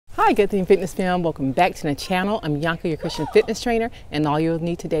Hi, Good Thing Fitness fam. Welcome back to the channel. I'm Yanka, your Christian fitness trainer, and all you'll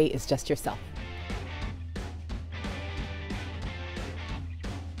need today is just yourself.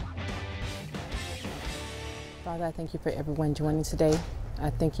 Father, I thank you for everyone joining today. I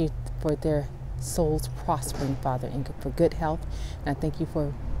thank you for their souls prospering, Father, and for good health. And I thank you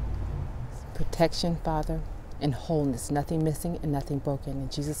for protection, Father, and wholeness, nothing missing and nothing broken. In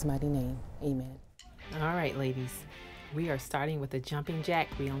Jesus' mighty name, amen. All right, ladies. We are starting with a jumping jack.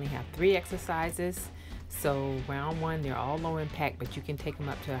 We only have 3 exercises. So round 1, they're all low impact, but you can take them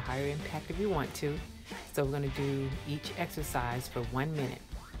up to a higher impact if you want to. So we're going to do each exercise for 1 minute.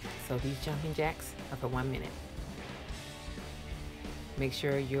 So these jumping jacks are for 1 minute. Make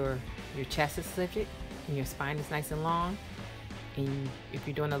sure your chest is lifted and your spine is nice and long. And if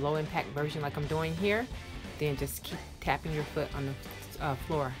you're doing a low impact version like I'm doing here, then just keep tapping your foot on the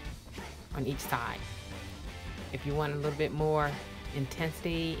floor on each side. If you want a little bit more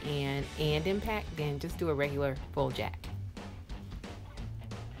intensity and impact, then just do a regular full jack.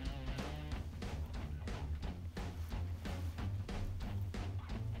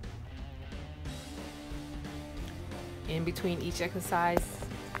 In between each exercise,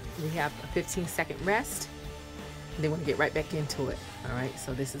 we have a 15-second rest. And then we're gonna get right back into it. All right,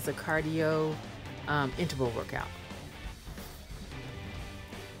 so this is a cardio interval workout.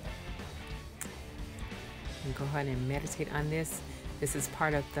 And go ahead and meditate on this. This is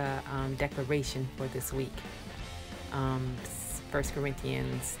part of the declaration for this week. 1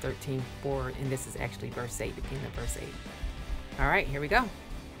 Corinthians 13:4, and this is actually verse 8, beginning of verse 8. All right, here we go.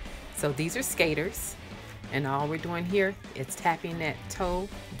 So these are skaters, and all we're doing here is tapping that toe,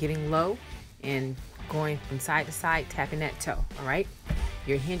 getting low, and going from side to side, tapping that toe. All right,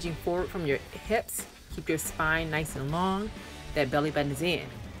 you're hinging forward from your hips. Keep your spine nice and long. That belly button is in,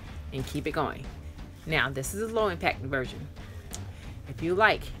 and keep it going. Now, this is a low impact version. If you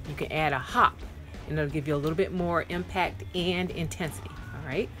like, you can add a hop, and it'll give you a little bit more impact and intensity. All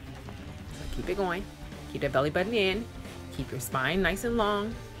right, so keep it going. Keep that belly button in. Keep your spine nice and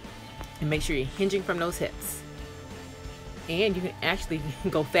long, and make sure you're hinging from those hips. And you can actually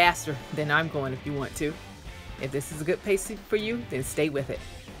go faster than I'm going if you want to. If this is a good pace for you, then stay with it.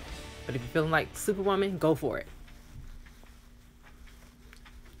 But if you're feeling like Superwoman, go for it.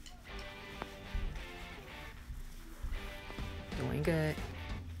 Doing good.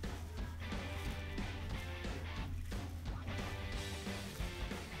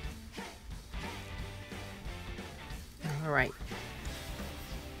 All right.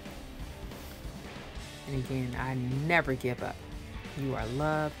 And again, I never give up. You are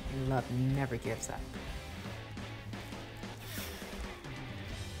loved, and love never gives up.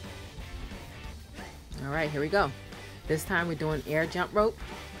 All right, here we go. This time we're doing air jump rope.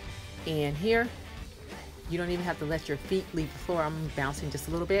 And here, you don't even have to let your feet leave the floor. I'm bouncing just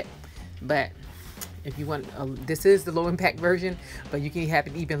a little bit. But if you want, this is the low impact version, but you can have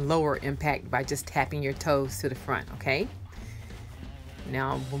an even lower impact by just tapping your toes to the front, okay?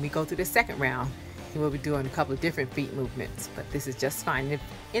 Now, when we go through the second round, we'll be doing a couple of different feet movements, but this is just fine. If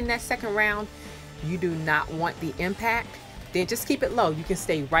in that second round, you do not want the impact, then just keep it low. You can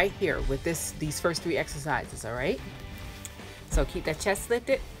stay right here with these first 3 exercises, all right? So keep that chest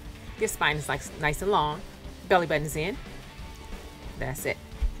lifted. Your spine is nice and long. Belly button is in. That's it.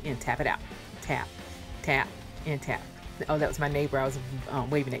 And tap it out. Tap, tap, and tap. Oh, that was my neighbor. I was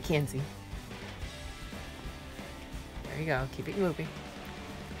waving at Kenzie. There you go. Keep it moving.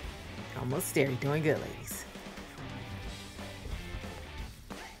 Almost there. You're doing good, ladies.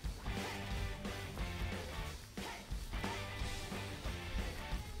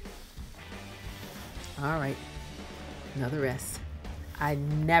 All right. Another rest. I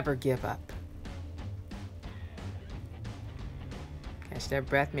never give up. Catch that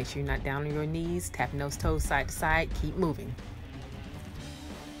breath. Make sure you're not down on your knees. Tapping those toes side to side. Keep moving.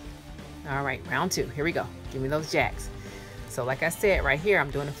 All right, round 2. Here we go. Give me those jacks. So like I said, right here,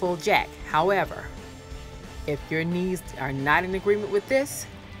 I'm doing a full jack. However, if your knees are not in agreement with this,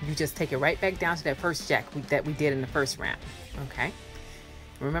 you just take it right back down to that first jack that we did in the first round. Okay?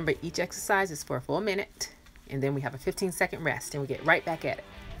 Remember, each exercise is for a full minute, and then we have a 15-second rest, and we get right back at it.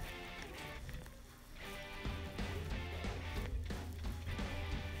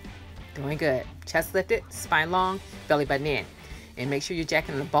 Doing good. Chest lifted, spine long, belly button in. And make sure you're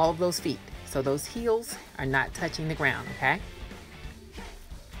jacking the ball of those feet so those heels are not touching the ground, okay?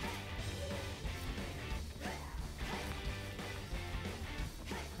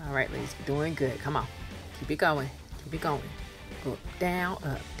 All right, ladies, we're doing good. Come on. Keep it going. Keep it going. Up, down,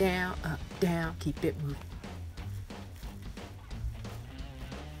 up, down, up, down. Keep it moving.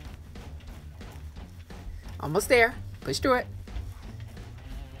 Almost there. Push through it.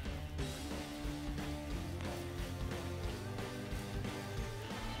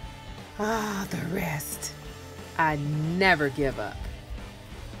 Ah, the rest. I never give up.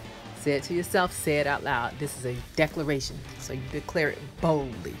 Say it to yourself, say it out loud. This is a declaration, so you declare it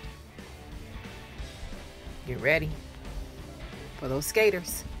boldly. Get ready for those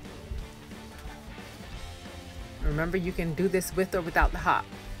skaters. Remember, you can do this with or without the hop.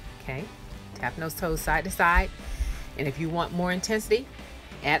 Okay? Tapping those toes side to side. And if you want more intensity,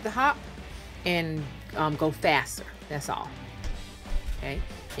 add the hop and go faster. That's all. Okay?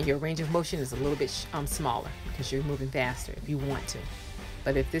 And your range of motion is a little bit smaller because you're moving faster if you want to.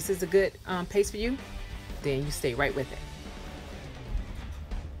 But if this is a good pace for you, then you stay right with it.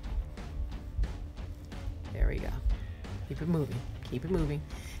 There we go. Keep it moving. Keep it moving.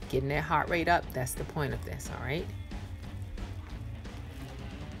 Getting that heart rate up. That's the point of this, all right?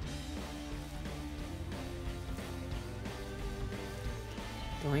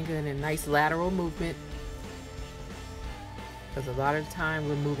 Doing good. A nice lateral movement. Because a lot of the time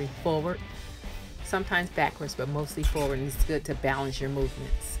we're moving forward. Sometimes backwards, but mostly forward, and it's good to balance your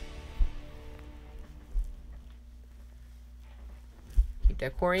movements. Keep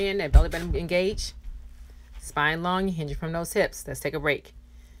that core in, that belly button engaged. Spine long, you hinge from those hips. Let's take a break.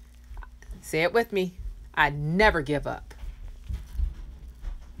 Say it with me. I never give up.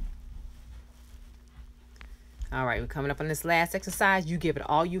 All right, we're coming up on this last exercise. You give it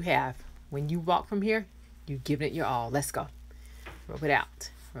all you have. When you walk from here, you're giving it your all. Let's go. Rub it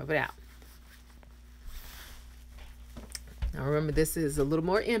out. Rub it out. Now remember, this is a little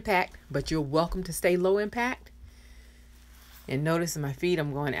more impact, but you're welcome to stay low impact. And notice in my feet,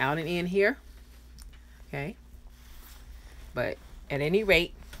 I'm going out and in here. Okay. But at any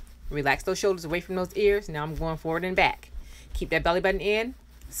rate, relax those shoulders away from those ears. Now I'm going forward and back. Keep that belly button in,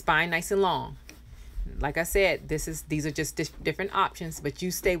 spine nice and long. Like I said, these are just different options, but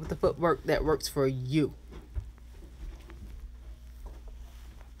you stay with the footwork that works for you.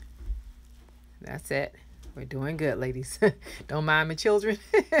 That's it. We're doing good, ladies. Don't mind my children.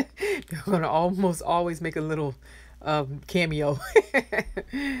 They're going to almost always make a little cameo.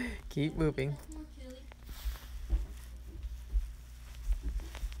 Keep moving.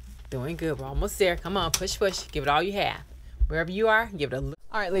 Doing good. We're almost there. Come on, push, push. Give it all you have. Wherever you are, give it a look.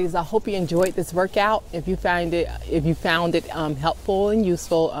 All right, ladies, I hope you enjoyed this workout. If you found it helpful and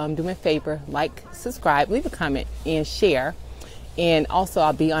useful, do me a favor, like, subscribe, leave a comment, and share. And also,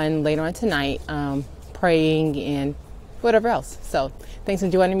 I'll be on later on tonight, praying and whatever else. So thanks for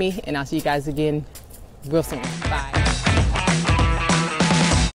joining me, and I'll see you guys again real soon. Bye.